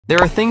There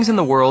are things in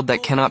the world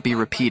that cannot be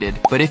repeated,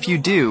 but if you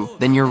do,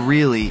 then you're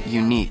really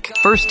unique.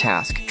 First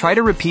task, try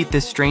to repeat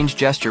this strange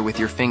gesture with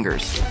your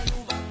fingers.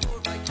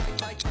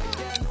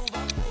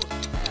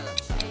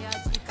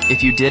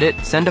 If you did it,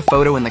 send a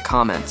photo in the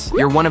comments.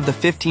 You're one of the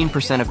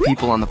 15% of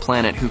people on the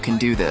planet who can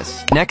do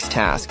this. Next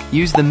task,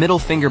 use the middle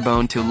finger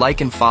bone to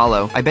like and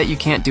follow. I bet you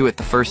can't do it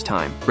the first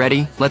time.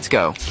 Ready? Let's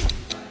go.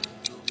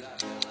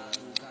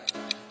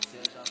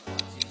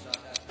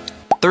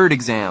 Third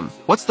exam.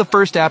 What's the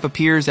first app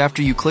appears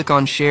after you click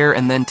on share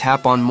and then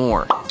tap on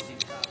more?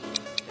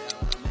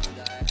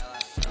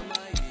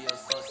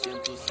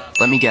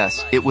 Let me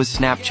guess, it was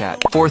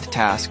Snapchat. Fourth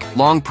task,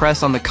 long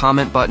press on the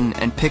comment button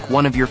and pick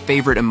one of your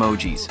favorite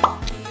emojis.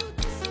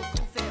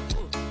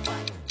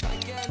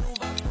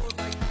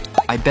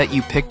 I bet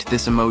you picked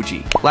this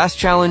emoji. Last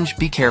challenge,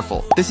 be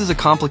careful. This is a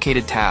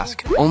complicated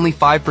task. Only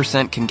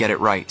 5% can get it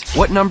right.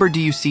 What number do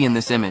you see in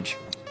this image?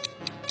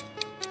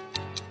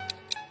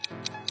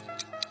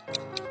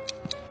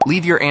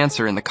 Leave your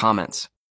answer in the comments.